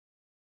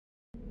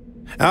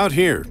Out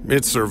here,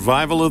 it's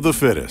survival of the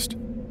fittest.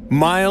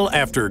 Mile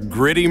after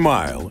gritty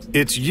mile,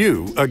 it's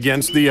you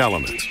against the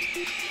elements.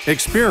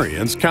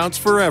 Experience counts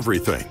for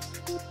everything.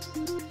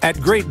 At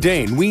Great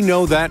Dane, we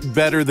know that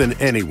better than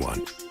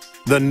anyone.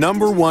 The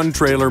 #1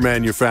 trailer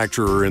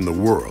manufacturer in the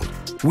world,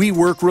 we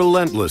work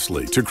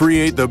relentlessly to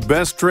create the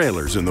best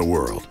trailers in the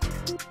world.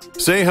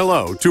 Say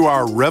hello to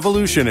our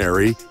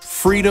revolutionary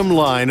Freedom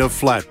line of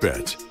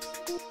flatbeds.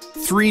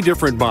 3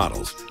 different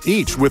models,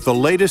 each with the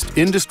latest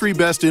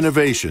industry-best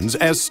innovations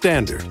as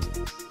standard.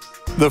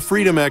 The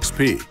Freedom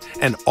XP,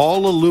 an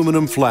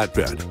all-aluminum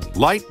flatbed,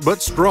 light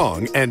but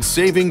strong and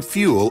saving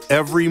fuel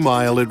every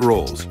mile it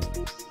rolls.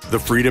 The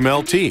Freedom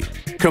LT,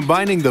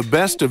 combining the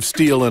best of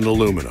steel and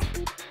aluminum.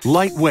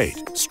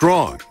 Lightweight,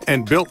 strong,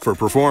 and built for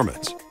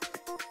performance.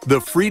 The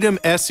Freedom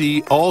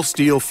SE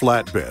all-steel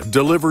flatbed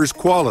delivers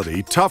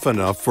quality tough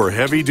enough for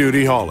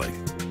heavy-duty hauling.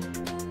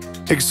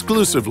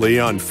 Exclusively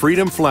on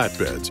Freedom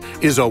Flatbeds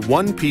is a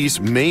one-piece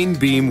main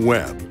beam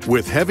web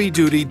with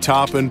heavy-duty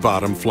top and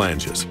bottom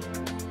flanges.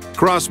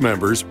 Cross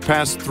members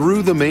pass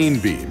through the main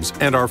beams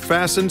and are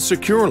fastened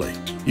securely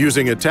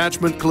using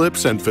attachment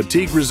clips and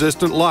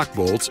fatigue-resistant lock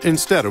bolts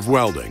instead of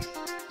welding.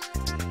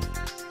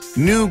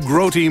 New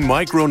Grote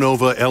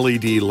Micronova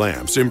LED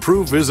lamps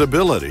improve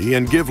visibility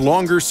and give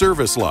longer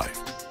service life.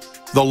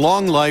 The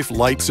long-life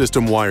light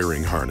system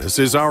wiring harness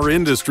is our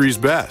industry's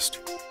best.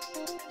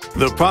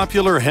 The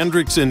popular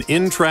Hendrickson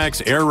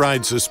Intrax Air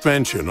Ride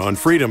suspension on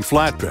Freedom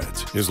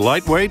flatbeds is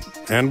lightweight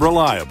and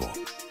reliable.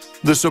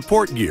 The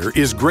support gear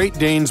is Great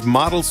Dane's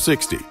Model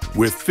 60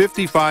 with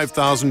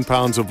 55,000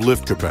 pounds of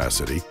lift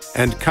capacity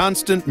and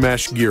constant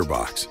mesh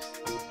gearbox.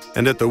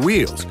 And at the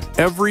wheels,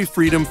 every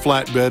Freedom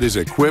flatbed is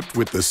equipped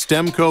with the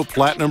Stemco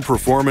Platinum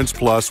Performance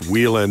Plus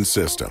wheel end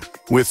system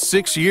with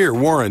 6-year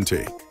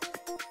warranty.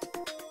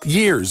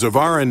 Years of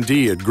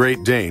R&D at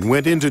Great Dane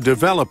went into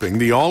developing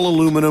the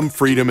all-aluminum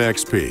Freedom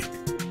XP.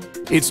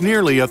 It's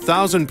nearly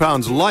 1,000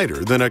 pounds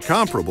lighter than a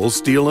comparable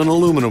steel and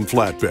aluminum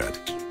flatbed.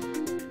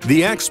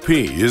 The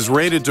XP is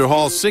rated to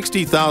haul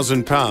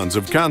 60,000 pounds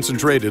of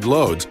concentrated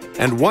loads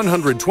and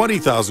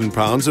 120,000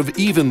 pounds of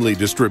evenly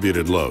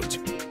distributed loads.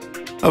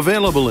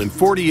 Available in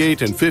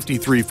 48 and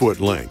 53-foot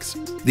lengths,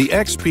 the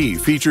XP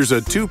features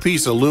a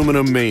 2-piece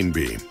aluminum main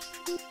beam.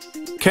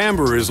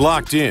 Camber is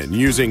locked in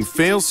using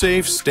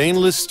fail-safe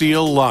stainless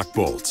steel lock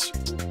bolts.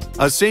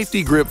 A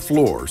safety grip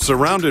floor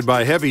surrounded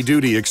by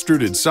heavy-duty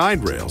extruded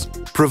side rails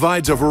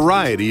provides a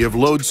variety of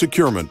load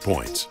securement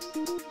points.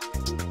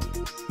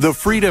 The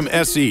Freedom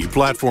SE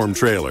platform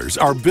trailers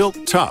are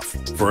built tough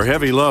for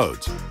heavy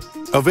loads.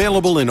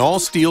 Available in all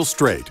steel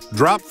straight,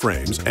 drop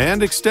frames,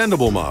 and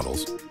extendable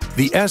models,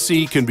 the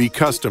SE can be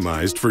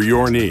customized for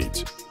your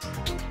needs.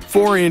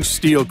 4-inch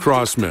steel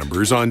cross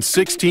members on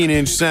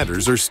 16-inch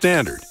centers are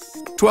standard.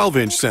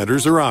 12-inch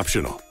centers are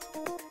optional.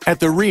 At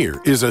the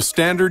rear is a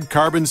standard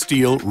carbon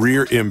steel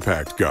rear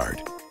impact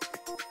guard.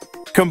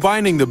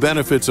 Combining the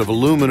benefits of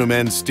aluminum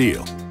and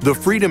steel, the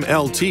Freedom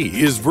LT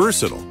is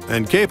versatile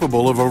and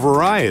capable of a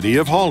variety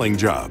of hauling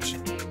jobs.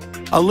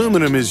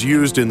 Aluminum is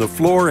used in the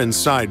floor and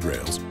side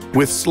rails,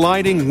 with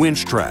sliding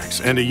winch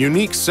tracks and a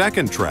unique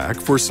second track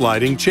for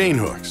sliding chain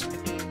hooks.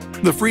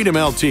 The Freedom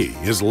LT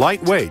is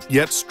lightweight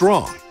yet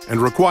strong and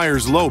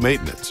requires low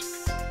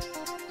maintenance.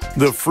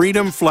 The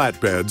Freedom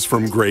flatbeds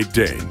from Great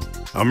Dane,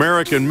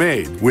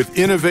 American-made with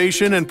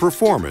innovation and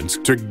performance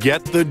to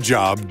get the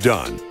job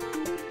done.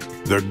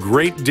 The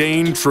Great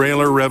Dane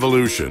trailer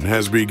revolution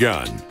has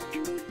begun.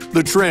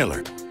 The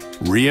trailer,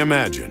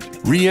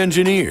 reimagined,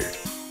 re-engineered,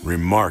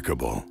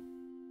 remarkable.